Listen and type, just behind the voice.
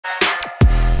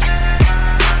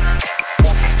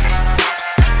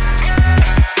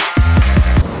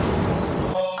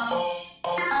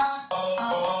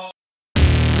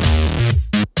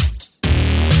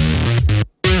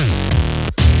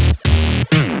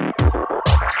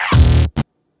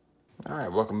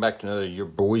Welcome back to another Your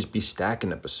Boys Be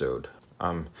Stacking episode.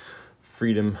 I'm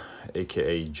Freedom,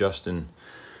 aka Justin,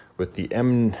 with the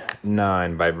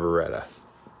M9 by Beretta.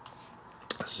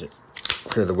 Let's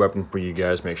clear the weapon for you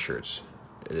guys. Make sure it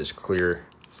is clear.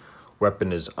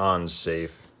 Weapon is on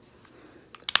safe.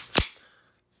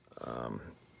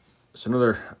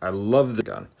 I love the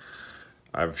gun.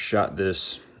 I've shot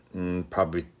this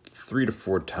probably 3 to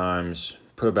 4 times.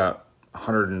 Put about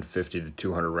 150 to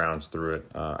 200 rounds through it.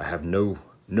 I have no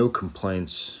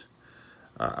complaints.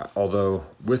 Although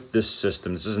with this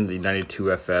system, this isn't the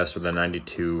 92FS or the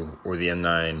 92 or the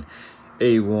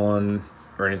M9-A1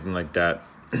 or anything like that.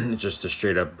 It's just a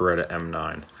straight up Beretta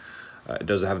M9. It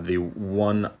does have the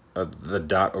the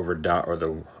dot over dot or the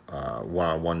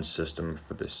one-on-one system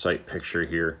for the sight picture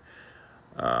here.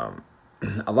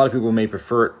 A lot of people may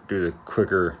prefer it due to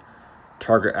quicker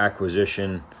target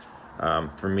acquisition.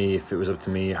 For me, if it was up to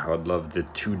me, I would love the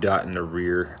 2 dot in the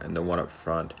rear and the 1 up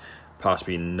front.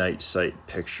 Possibly night sight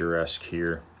picturesque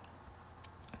here.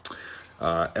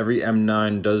 Every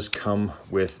M9 does come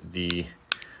with the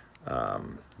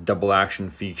double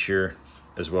action feature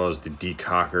as well as the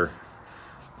decocker.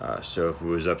 So if it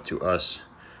was up to us,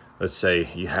 let's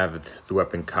say you have the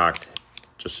weapon cocked,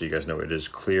 just so you guys know it is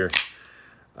clear.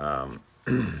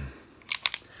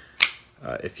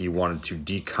 If you wanted to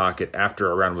decock it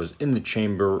after a round was in the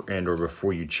chamber and or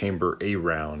before you chamber a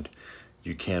round,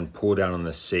 you can pull down on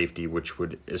the safety, which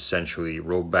would essentially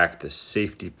roll back the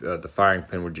safety, the firing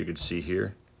pin, which you could see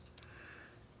here,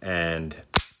 and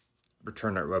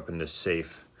return that weapon to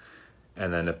safe.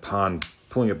 And then upon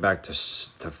pulling it back to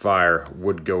fire,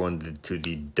 would go into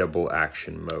the double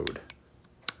action mode.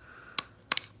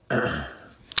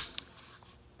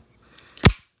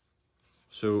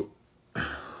 So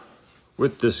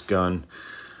with this gun,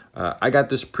 I got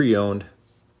this pre-owned.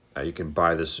 You can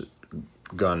buy this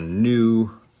gun new,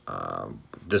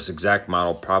 this exact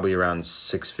model, probably around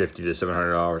 $650 to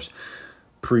 $700.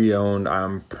 Pre-owned,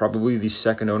 I'm probably the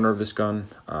second owner of this gun.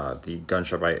 The gun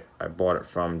shop I bought it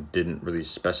from didn't really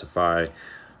specify.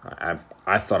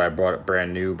 I thought I bought it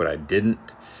brand new, but I didn't.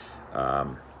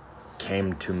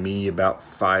 Came to me about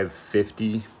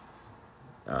 $550,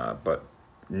 but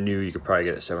new you could probably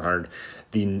get at $700.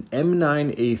 The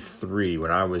M9A3,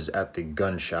 when I was at the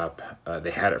gun shop,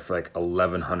 they had it for like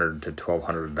 $1,100 to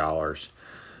 $1,200,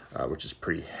 which is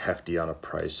pretty hefty on a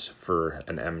price for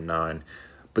an M9.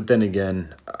 But then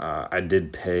again, I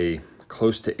did pay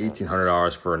close to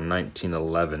 $1,800 for a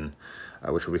 1911,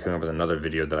 which will be coming up with another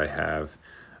video that I have,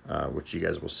 which you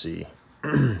guys will see.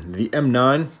 The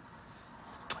M9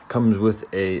 comes with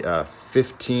a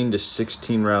 15 to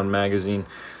 16 round magazine.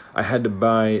 I had to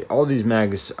buy, all these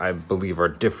mags I believe are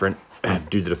different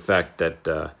due to the fact that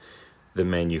the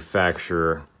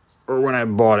manufacturer, or when I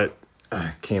bought it,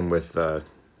 came with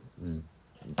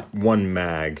 1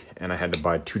 mag, and I had to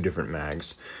buy 2 different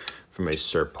mags from a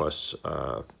surplus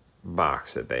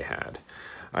box that they had.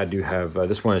 I do have,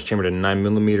 this one is chambered in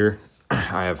 9mm.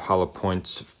 I have hollow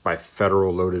points by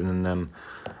Federal loaded in them.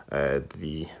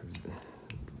 It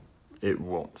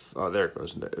won't, oh, there it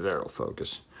goes, there it'll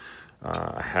focus.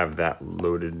 I have that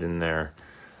loaded in there.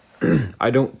 I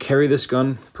don't carry this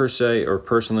gun per se, or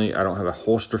personally. I don't have a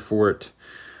holster for it.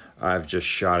 I've just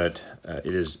shot it.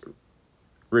 It is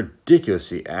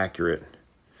ridiculously accurate.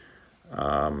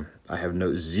 I have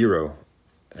zero,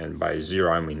 and by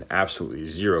zero I mean absolutely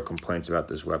zero complaints about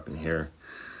this weapon here.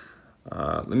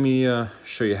 Let me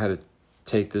show you how to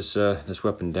take this this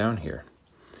weapon down here.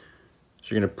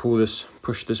 So you're gonna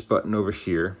push this button over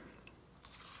here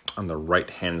on the right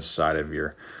hand side of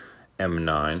your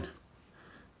M9. You're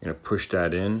gonna push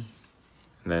that in,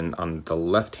 and then on the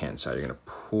left hand side you're gonna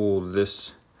pull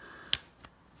this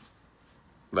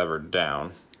lever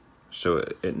down so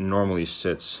it normally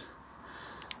sits,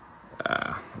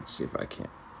 let's see if I can't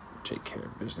take care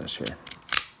of business here.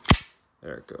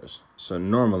 There it goes. So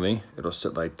normally it'll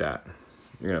sit like that.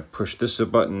 You're gonna push this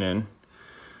button in,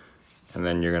 and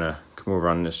then you're gonna come over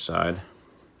on this side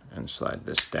and slide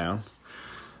this down.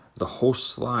 The whole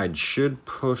slide should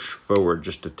push forward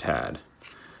just a tad,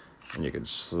 and you can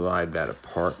slide that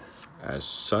apart as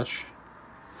such.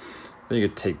 Then you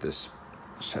could take this,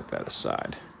 set that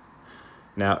aside.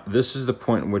 Now, this is the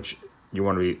point in which you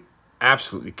want to be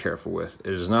absolutely careful with.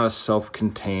 It is not a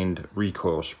self-contained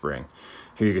recoil spring.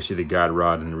 Here you can see the guide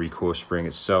rod and the recoil spring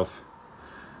itself,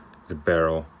 the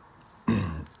barrel.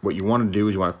 What you want to do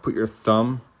is you want to put your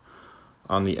thumb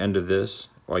on the end of this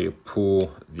while you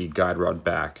pull the guide rod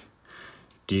back,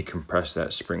 decompress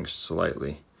that spring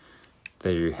slightly.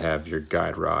 There you have your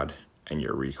guide rod and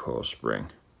your recoil spring.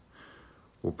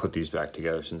 We'll put these back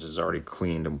together since it's already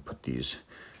cleaned, and we'll put these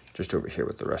just over here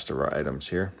with the rest of our items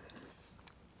here.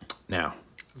 Now,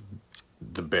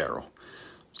 the barrel.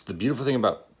 So the beautiful thing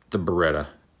about the Beretta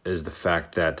is the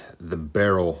fact that the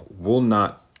barrel will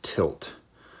not tilt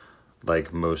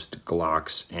like most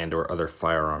Glocks and or other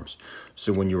firearms.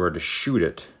 So when you are to shoot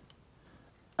it,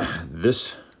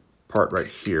 this part right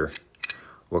here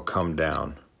will come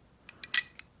down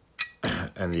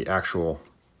and the actual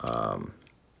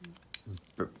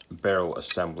barrel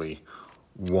assembly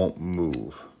won't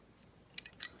move.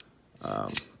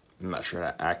 I'm not sure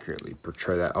how to accurately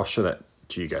portray that. I'll show that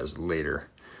to you guys later.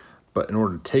 But in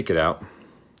order to take it out,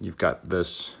 you've got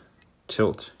this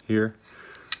tilt here,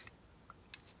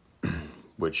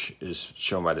 which is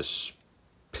shown by this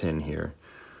pin here.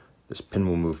 This pin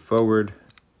will move forward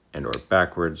and or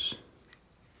backwards,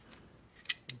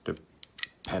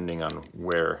 depending on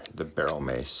where the barrel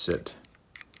may sit,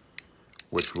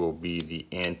 which will be the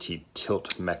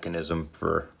anti-tilt mechanism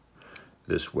for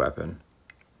this weapon.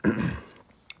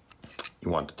 You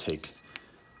want to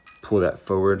pull that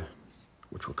forward,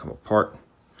 which will come apart.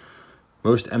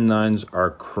 Most M9s are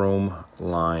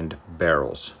chrome-lined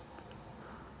barrels.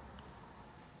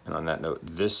 And on that note,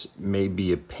 this may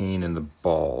be a pain in the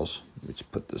balls. Let's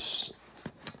put this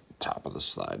top of the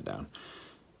slide down.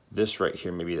 This right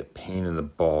here may be the pain in the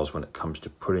balls when it comes to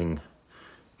putting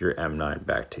your M9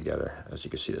 back together. As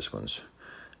you can see, this one's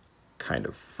kind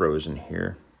of frozen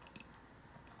here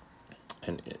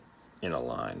and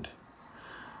inaligned.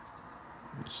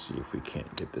 Let's see if we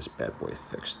can't get this bad boy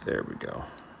fixed. There we go.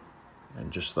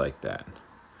 And just like that.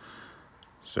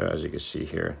 So as you can see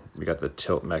here, we got the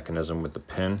tilt mechanism with the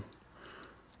pin.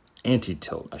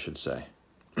 Anti-tilt, I should say.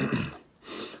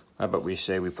 How about we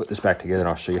put this back together and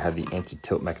I'll show you how the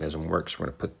anti-tilt mechanism works. We're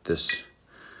gonna put this,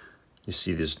 you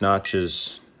see these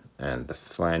notches and the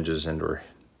flanges and or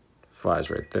flies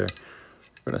right there.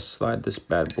 We're gonna slide this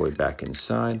bad boy back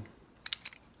inside.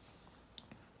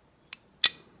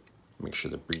 Make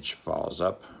sure the breech falls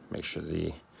up. Make sure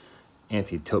the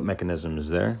anti-tilt mechanism is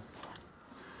there.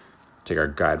 Take our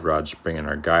guide rod, spring in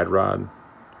our guide rod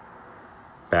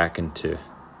back into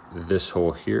this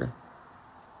hole here.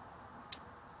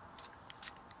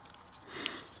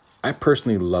 I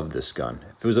personally love this gun.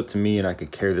 If it was up to me and I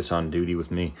could carry this on duty with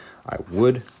me, I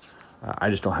would. I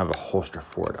just don't have a holster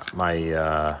for it.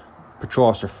 My patrol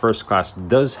officer first class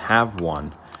does have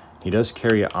one. He does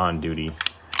carry it on duty,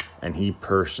 and he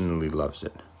personally loves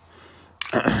it.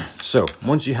 So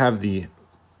once you have the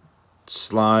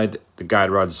slide, the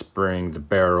guide rod spring, the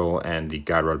barrel, and the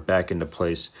guide rod back into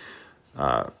place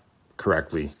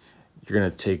correctly, you're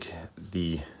gonna take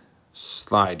the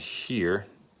slide here.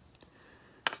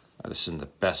 This isn't the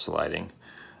best lighting.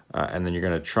 And then you're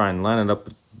gonna try and line it up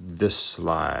with this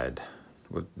slide,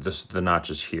 with the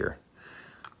notches here.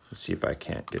 Let's see if I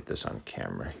can't get this on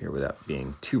camera here without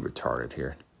being too retarded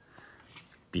here.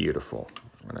 Beautiful.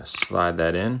 I'm gonna slide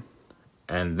that in.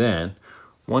 And then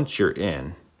once you're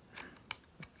in,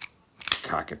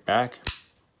 cock it back,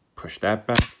 push that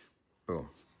back, boom.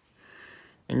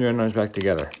 And your nose back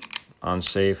together. On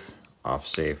safe, off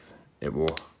safe, it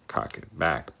will cock it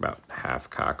back about half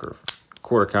cock or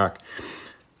quarter cock,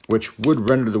 which would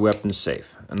render the weapon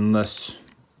safe, unless,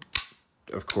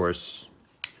 of course,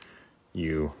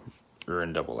 you are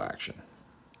in double action.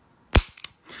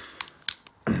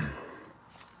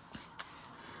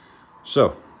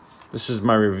 So, this is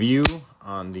my review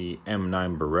on the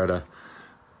M9 Beretta.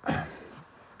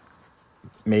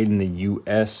 Made in the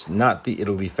US, not the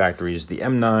Italy factories. The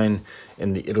M9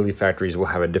 in the Italy factories will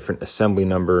have a different assembly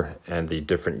number and the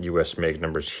different US make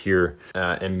numbers here,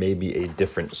 and maybe a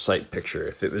different sight picture.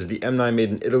 If it was the M9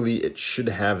 made in Italy, it should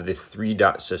have the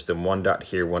 3-dot system, 1 dot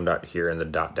here, 1 dot here, and the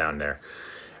dot down there.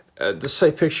 The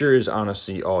sight picture is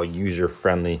honestly all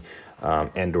user-friendly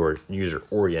and or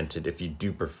user-oriented. If you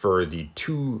do prefer the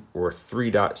 2 or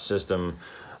 3-dot system,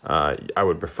 I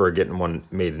would prefer getting one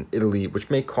made in Italy,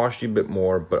 which may cost you a bit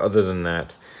more, but other than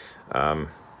that,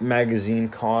 magazine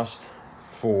cost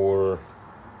for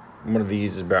one of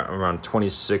these is about around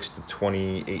 $26 to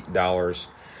 $28.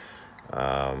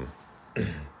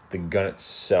 The gun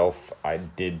itself, I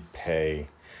did pay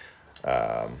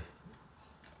around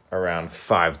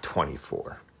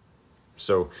 $524.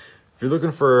 So if you're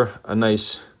looking for a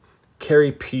nice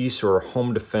carry piece or a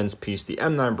home defense piece, the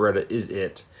M9 Beretta is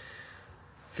it.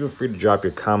 Feel free to drop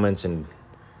your comments and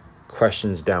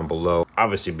questions down below.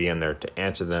 Obviously be in there to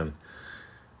answer them.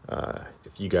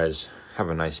 If you guys have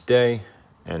a nice day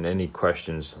and any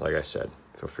questions, like I said,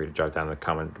 feel free to drop down in the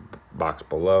comment box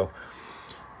below.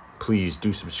 Please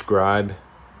do subscribe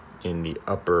in the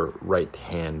upper right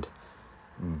hand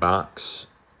box,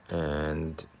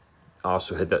 and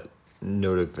also hit that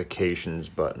notifications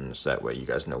buttons. That way you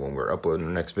guys know when we're uploading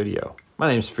the next video. My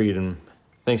name's Freedom.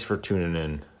 Thanks for tuning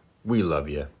in. We love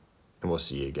you, and we'll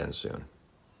see you again soon.